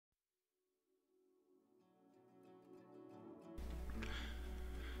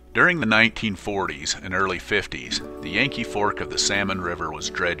During the 1940s and early 50s, the Yankee Fork of the Salmon River was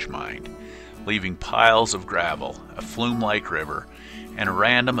dredge mined, leaving piles of gravel, a flume-like river, and a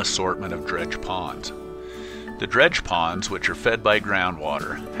random assortment of dredge ponds. The dredge ponds, which are fed by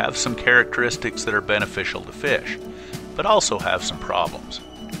groundwater, have some characteristics that are beneficial to fish, but also have some problems.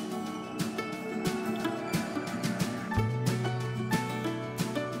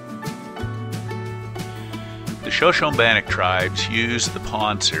 The Shoshone-Bannock tribes used the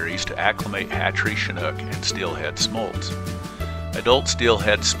pond series to acclimate hatchery Chinook and steelhead smolts. Adult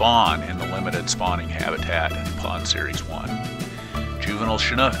steelhead spawn in the limited spawning habitat in Pond Series 1. Juvenile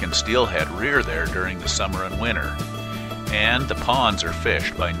Chinook and steelhead rear there during the summer and winter, and the ponds are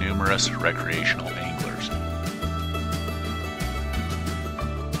fished by numerous recreational anglers.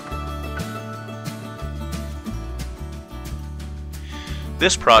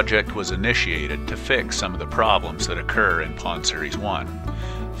 This project was initiated to fix some of the problems that occur in Pond Series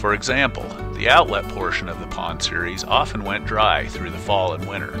 1. For example, the outlet portion of the pond series often went dry through the fall and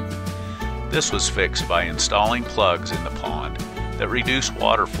winter. This was fixed by installing plugs in the pond that reduce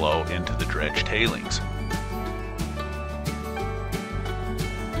water flow into the dredge tailings.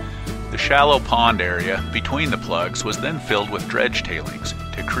 The shallow pond area between the plugs was then filled with dredge tailings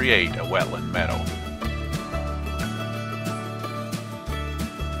to create a wetland meadow.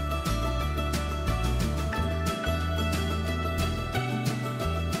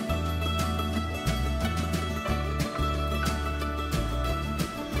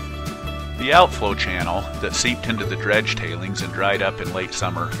 The outflow channel that seeped into the dredge tailings and dried up in late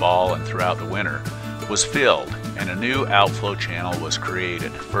summer, fall, and throughout the winter was filled, and a new outflow channel was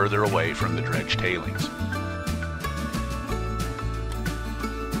created further away from the dredge tailings.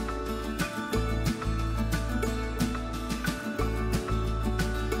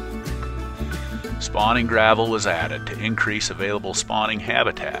 Spawning gravel was added to increase available spawning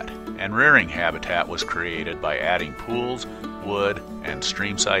habitat, and rearing habitat was created by adding pools, wood, and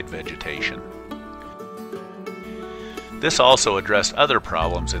streamside vegetation. This also addressed other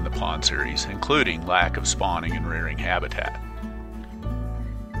problems in the pond series, including lack of spawning and rearing habitat.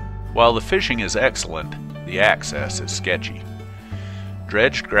 While the fishing is excellent, the access is sketchy.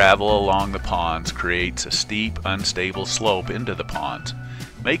 Dredged gravel along the ponds creates a steep, unstable slope into the ponds,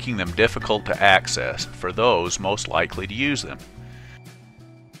 making them difficult to access for those most likely to use them.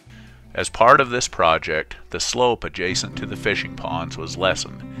 As part of this project, the slope adjacent to the fishing ponds was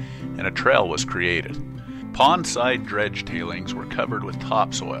lessened, and a trail was created. Pond-side dredge tailings were covered with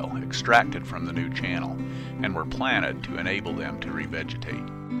topsoil extracted from the new channel, and were planted to enable them to revegetate.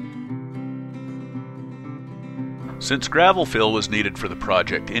 Since gravel fill was needed for the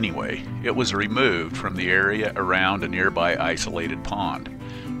project anyway, it was removed from the area around a nearby isolated pond,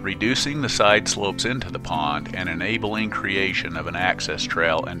 reducing the side slopes into the pond and enabling creation of an access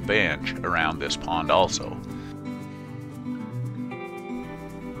trail and bench around this pond also.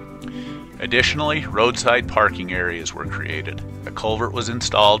 Additionally, roadside parking areas were created, a culvert was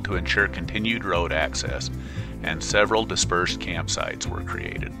installed to ensure continued road access, and several dispersed campsites were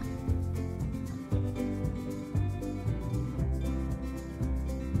created.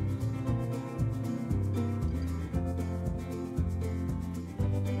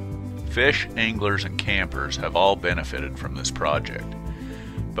 Fish, anglers, and campers have all benefited from this project,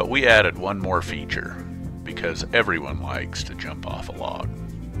 but we added one more feature because everyone likes to jump off a log.